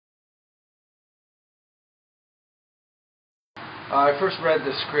I first read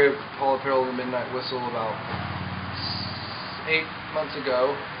the script, Paula Peril and the Midnight Whistle, about 8 months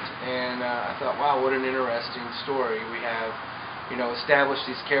ago, and I thought, wow, what an interesting story. We have, established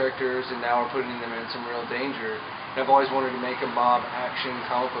these characters, and now we're putting them in some real danger. And I've always wanted to make a mob action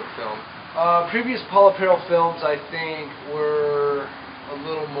comic book film. Previous Paula Peril films, I think, were a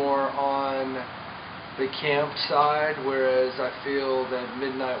little more on the camp side, whereas I feel that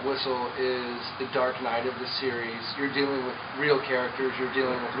Midnight Whistle is the dark night of the series. You're dealing with real characters, you're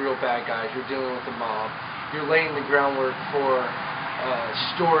dealing with real bad guys, you're dealing with the mob. You're laying the groundwork for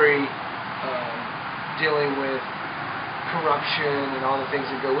story dealing with corruption and all the things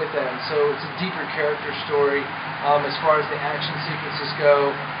that go with that. And so it's a deeper character story. As far as the action sequences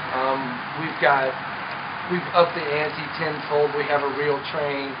go, we've upped the ante tenfold. We have a real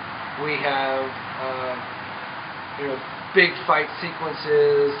train. We have big fight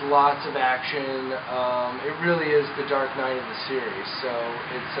sequences, lots of action. It really is the dark night of the series, so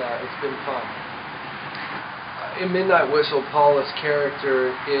it's been fun. In Midnight Whistle, Paula's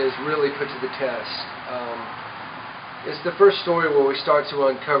character is really put to the test. It's the first story where we start to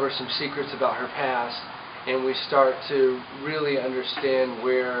uncover some secrets about her past, and we start to really understand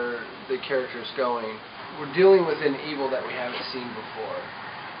where the character is going. We're dealing with an evil that we haven't seen before,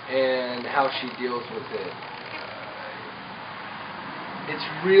 and how she deals with it. It's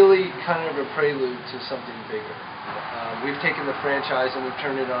really kind of a prelude to something bigger. We've taken the franchise and we've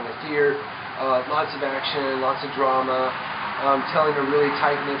turned it on its ear. Lots of action, lots of drama, telling a really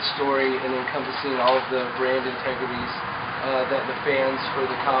tight-knit story and encompassing all of the brand integrities that the fans for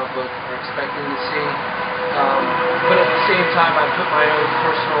the comic book are expecting to see. But at the same time, I put my own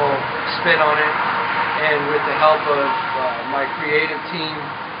personal spin on it, and with the help of my creative team,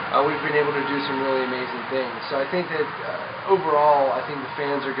 we've been able to do some really amazing things. So I think that overall, I think the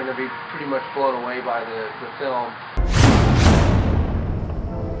fans are going to be pretty much blown away by the film.